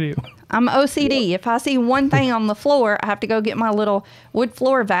make a video. I'm OCD. If I see one thing on the floor, I have to go get my little wood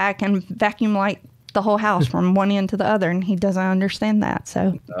floor vac and vacuum like the whole house from one end to the other, and he doesn't understand that.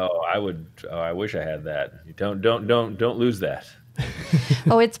 So. I wish I had that. Don't lose that.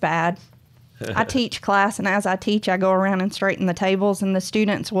 Oh, it's bad. I teach class, and as I teach, I go around and straighten the tables, and the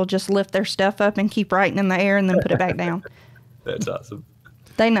students will just lift their stuff up and keep writing in the air and then put it back down. That's awesome.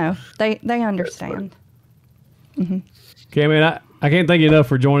 They know. They understand. Okay, man, I can't thank you enough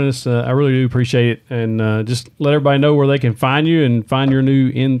for joining us. I really do appreciate it. And just let everybody know where they can find you and find your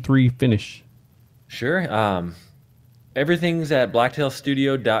new N3 finish. Sure. Everything's at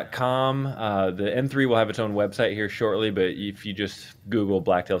blacktailstudio.com. The N3 will have its own website here shortly, but if you just Google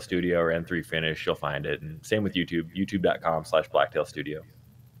Blacktail Studio or N3 Finish, you'll find it. And same with YouTube, youtube.com/blacktailstudio.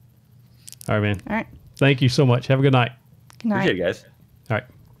 All right, man. All right. Thank you so much. Have a good night. Good night. Appreciate it, guys. All right.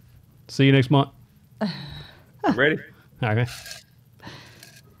 See you next month. I'm ready. All right, man.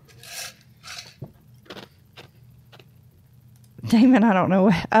 Damon, I don't know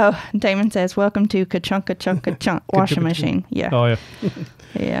what. Oh, Damon says, "Welcome to Ka-chunk washing machine." Yeah. Oh, yeah.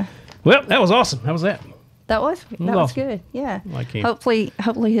 Yeah. Well, that was awesome. How was that? That was awesome. good. Yeah. Like him. Hopefully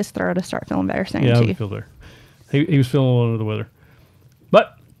his throat will start feeling better soon Yeah, I too. would feel better. He was feeling a little under the weather.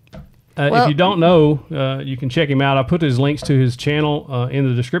 But Well- if you don't know, you can check him out. I put his links to his channel in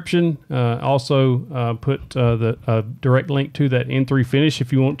the description. Also put the direct link to that N3 finish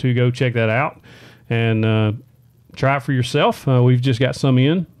if you want to go check that out. And try it for yourself. We've just got some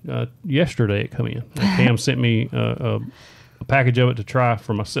in. Yesterday it come in. Cam sent me a package of it to try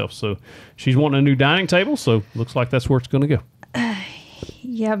for myself. So she's wanting a new dining table, so looks like that's where it's going to go.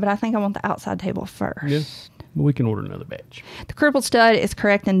 Yeah, but I think I want the outside table first. Yeah. We can order another batch. The crippled stud is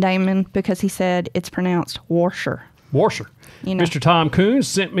correct in Damon because he said it's pronounced washer. Washer. You know. Mr. Tom Coons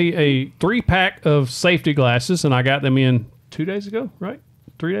sent me a 3-pack of safety glasses, and I got them in 2 days ago, right?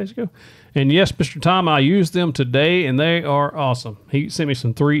 3 days ago. And yes, Mr. Tom, I used them today, and they are awesome. He sent me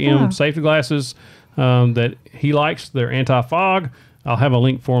some 3M safety glasses that he likes. They're anti-fog. I'll have a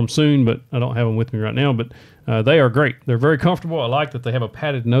link for them soon, but I don't have them with me right now. But they are great. They're very comfortable. I like that they have a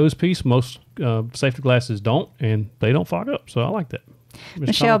padded nose piece. Most safety glasses don't, and they don't fog up. So I like that. Mr.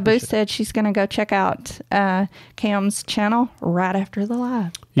 Michelle Tom, Booth said she's going to go check out Cam's channel right after the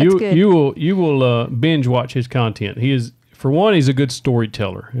live. That's you good. you will binge watch his content. He is, for one, he's a good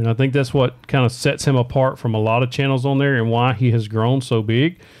storyteller, and I think that's what kind of sets him apart from a lot of channels on there and why he has grown so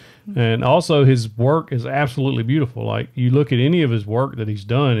big. And also, his work is absolutely beautiful. Like, you look at any of his work that he's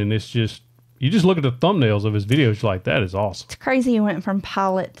done, and it's just, you just look at the thumbnails of his videos, you're like, that is awesome. It's crazy you went from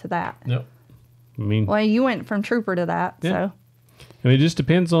pilot to that. Yep. I mean, Well, you went from trooper to that. Yeah. So I mean, it just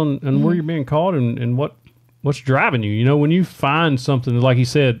depends on where you're being called and what's driving you. You know, when you find something, like he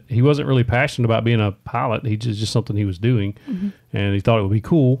said, he wasn't really passionate about being a pilot. He just something he was doing, and he thought it would be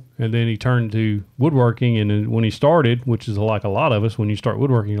cool. And then he turned to woodworking, and then when he started, which is like a lot of us, when you start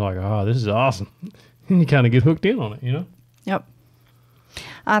woodworking, you're like, oh, this is awesome. And you kind of get hooked in on it, you know? Yep.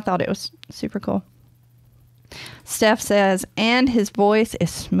 I thought it was super cool. Steph says, and his voice is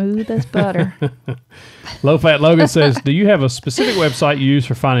smooth as butter. Low Fat Logan says, do you have a specific website you use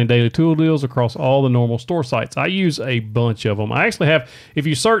for finding daily tool deals across all the normal store sites? I use a bunch of them. I actually have, if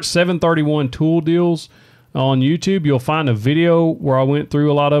you search 731 tool deals on YouTube, you'll find a video where I went through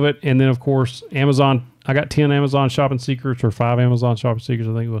a lot of it. And then, of course, Amazon. I got 10 Amazon shopping secrets or 5 Amazon shopping secrets,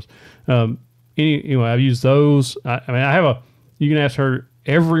 I think it was. Anyway, I've used those. I mean, I have you can ask her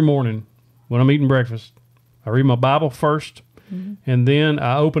every morning when I'm eating breakfast. I read my Bible first, and then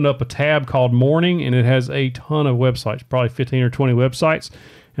I open up a tab called Morning, and it has a ton of websites, probably 15 or 20 websites.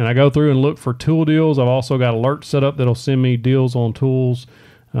 And I go through and look for tool deals. I've also got alerts set up that'll send me deals on tools.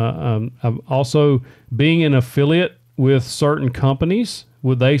 I'm also being an affiliate with certain companies.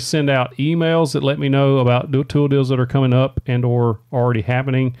 Would they send out emails that let me know about tool deals that are coming up and or already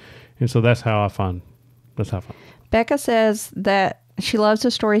happening? And so that's how I find. Becca says that she loves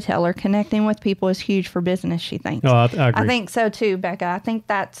a storyteller. Connecting with people is huge for business, she thinks. Oh, I agree. I think so too, Becca. I think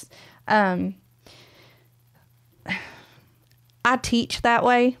that's, I teach that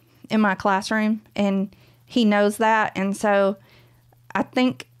way in my classroom, and he knows that. And so I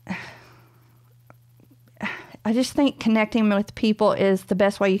just think connecting with people is the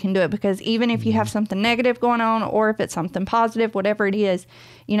best way you can do it, because even if you have something negative going on, or if it's something positive, whatever it is,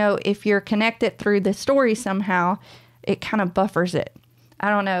 you know, if you're connected through the story somehow, it kind of buffers it. I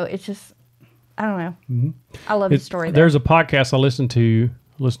don't know. It's just, I don't know. I love the story there. There's a podcast I listen to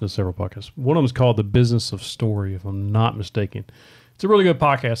several podcasts. One of them is called The Business of Story, if I'm not mistaken. It's a really good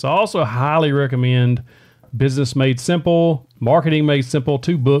podcast. I also highly recommend Business Made Simple, Marketing Made Simple,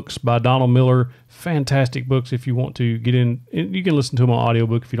 2 books by Donald Miller. Fantastic books if you want to get in. You can listen to them on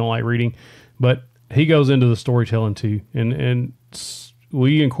audiobook if you don't like reading. But he goes into the storytelling too. And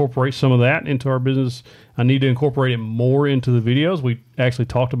we incorporate some of that into our business. I need to incorporate it more into the videos. We actually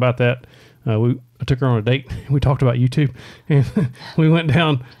talked about that I took her on a date. We talked about YouTube, and we went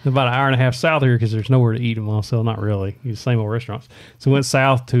down about an hour and a half south here because there's nowhere to eat in Monticello. Not really. It's the same old restaurants. So we went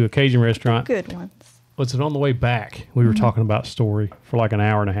south to a Cajun restaurant. Good ones. Was it on the way back? We were talking about story for like an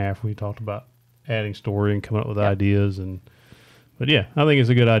hour and a half. We talked about adding story and coming up with ideas. But yeah, I think it's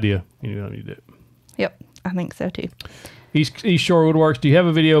a good idea. You know, you do it. Yep, I think so too. East Shore Woodworks. Do you have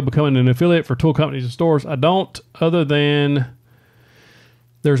a video becoming an affiliate for tool companies and stores? I don't, other than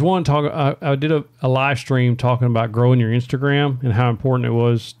there's one talk. I did a live stream talking about growing your Instagram and how important it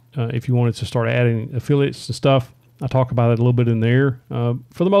was if you wanted to start adding affiliates and stuff. I talk about it a little bit in there.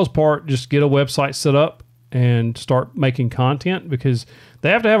 For the most part, just get a website set up and start making content, because they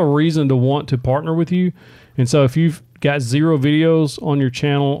have to have a reason to want to partner with you. And so if you've got 0 videos on your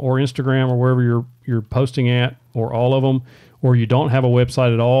channel or Instagram or wherever you're posting at, or all of them, or you don't have a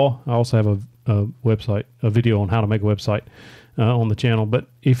website at all, I also have a website, a video on how to make a website on the channel. But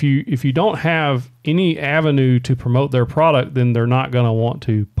if you don't have any avenue to promote their product, then they're not going to want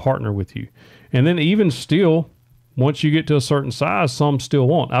to partner with you. And then even still, once you get to a certain size, some still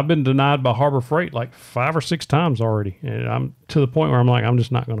won't. I've been denied by Harbor Freight like 5 or 6 times already, and I'm to the point where I'm like, I'm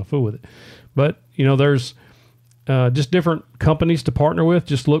just not going to fool with it. But you know, there's just different companies to partner with.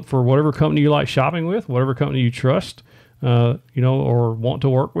 Just look for whatever company you like shopping with, whatever company you trust, you know, or want to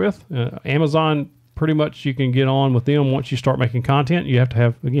work with. Amazon, pretty much you can get on with them once you start making content. You have to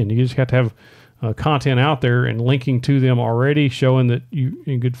have, again, you just have to have content out there and linking to them already, showing that you,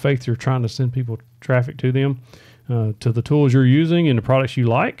 in good faith, you're trying to send people traffic to them, to the tools you're using and the products you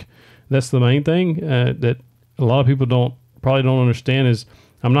like. That's the main thing that a lot of people probably don't understand is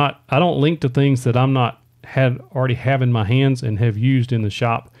I don't link to things that I'm not already have in my hands and have used in the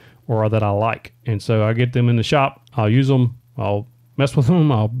shop or that I like. And so I get them in the shop, I'll use them, I'll mess with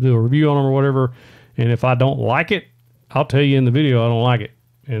them, I'll do a review on them or whatever. And if I don't like it, I'll tell you in the video I don't like it.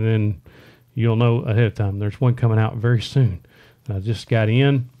 And then you'll know ahead of time. There's one coming out very soon. I just got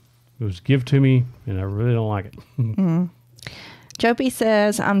in. It was given to me, and I really don't like it. Jopie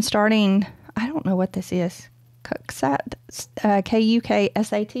says, I'm starting, I don't know what this is, Kuksat,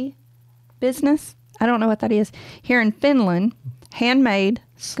 Kuksat business. I don't know what that is. Here in Finland, handmade,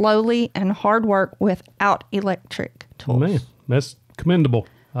 slowly, and hard work without electric tools. Man, that's commendable.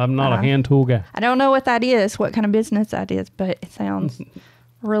 I'm not a hand tool guy. I don't know what that is, what kind of business that is, but it sounds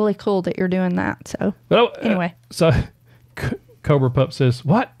really cool that you're doing that. So, anyway. So, Cobra Pup says,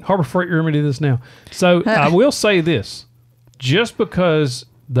 what? Harbor Freight remedy this now. So, I will say this. Just because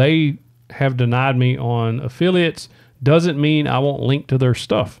they have denied me on affiliates doesn't mean I won't link to their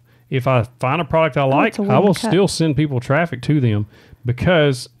stuff. If I find a product I like, I will still send people traffic to them,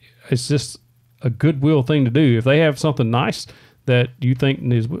 because it's just a goodwill thing to do. If they have something nice that you think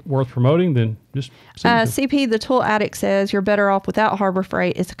is worth promoting, then just CP, the Tool Addict, says you're better off without Harbor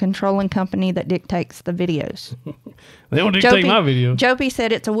Freight. It's a controlling company that dictates the videos. They don't dictate my video. Jopie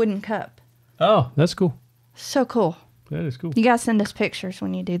said it's a wooden cup. Oh, that's cool. So cool. That is cool. You guys send us pictures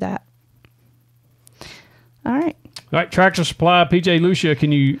when you do that. All right. All right, Tractor Supply, PJ Lucia,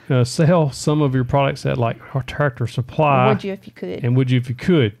 can you sell some of your products at like Tractor Supply? Would you if you could? And would you if you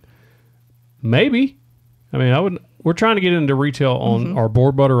could? Maybe. I mean, I would. We're trying to get into retail on our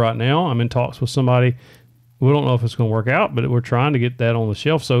board butter right now. I'm in talks with somebody. We don't know if it's going to work out, but we're trying to get that on the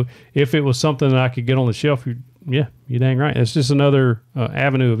shelf. So if it was something that I could get on the shelf, you're dang right. It's just another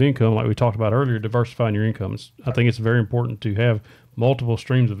avenue of income, like we talked about earlier, diversifying your income. I think it's very important to have multiple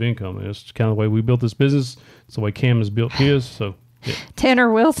streams of income. And it's kind of the way we built this business. It's the way Cam has built his. So, yeah.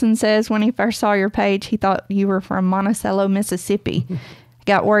 Tanner Wilson says when he first saw your page, he thought you were from Monticello, Mississippi.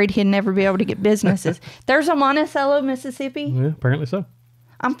 Got worried he'd never be able to get businesses. There's a Monticello, Mississippi? Yeah, apparently so.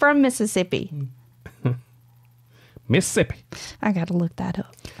 I'm from Mississippi. Mississippi. I got to look that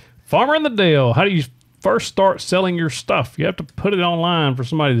up. Farmer in the Dale. How do you first start selling your stuff? You have to put it online for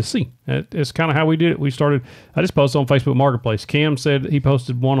somebody to see. It's kind of how we did it. I just posted on Facebook Marketplace. Cam said he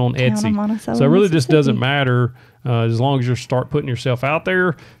posted one on Etsy. So it really just doesn't matter as long as you start putting yourself out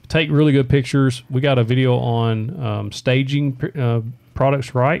there. Take really good pictures. We got a video on staging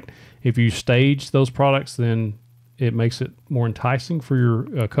products right. If you stage those products, then it makes it more enticing for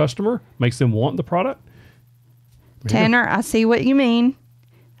your customer, makes them want the product. Tanner, I see what you mean.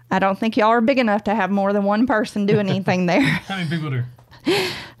 I don't think y'all are big enough to have more than one person doing anything there. How many people are there?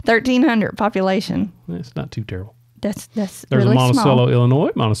 1,300 population. That's not too terrible. That's There's really a Monticello, small.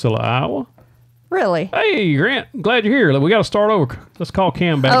 Illinois, Monticello, Iowa. Really? Hey, Grant, glad you're here. We got to start over. Let's call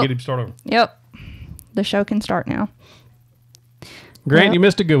Cam back and get him started over. Yep. The show can start now. Grant, you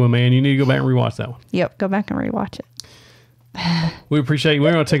missed a good one, man. You need to go back and rewatch that one. Yep, go back and rewatch it. We appreciate you. We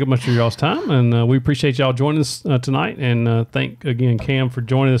don't want to take up much of y'all's time, and we appreciate y'all joining us tonight. And thank again Cam for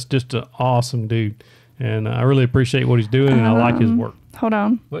joining us. Just an awesome dude, and I really appreciate what he's doing, and I like his work. Hold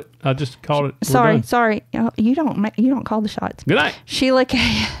on. What? I just called it. Sorry. You don't call the shots. Good night. Sheila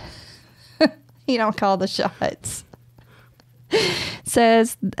K. You don't call the shots.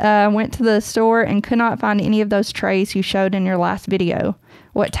 Says, went to the store and could not find any of those trays you showed in your last video.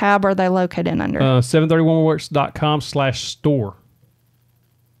 What tab are they located under? 731woodworks.com/store.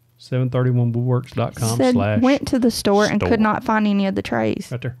 731woodworks.com/. Went to the store and could not find any of the trays.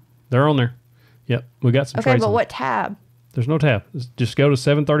 Right there. They're on there. Yep. We got some trays. Okay, but on what tab? There's no tab. Just go to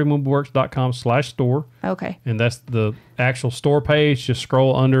 731woodworks.com/store. Okay. And that's the actual store page. Just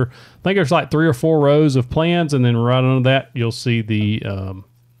scroll under. I think there's like 3 or 4 rows of plans, and then right under that, you'll see the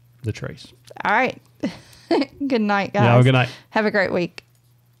trays. All right. Good night, guys. Yeah, good night. Have a great week.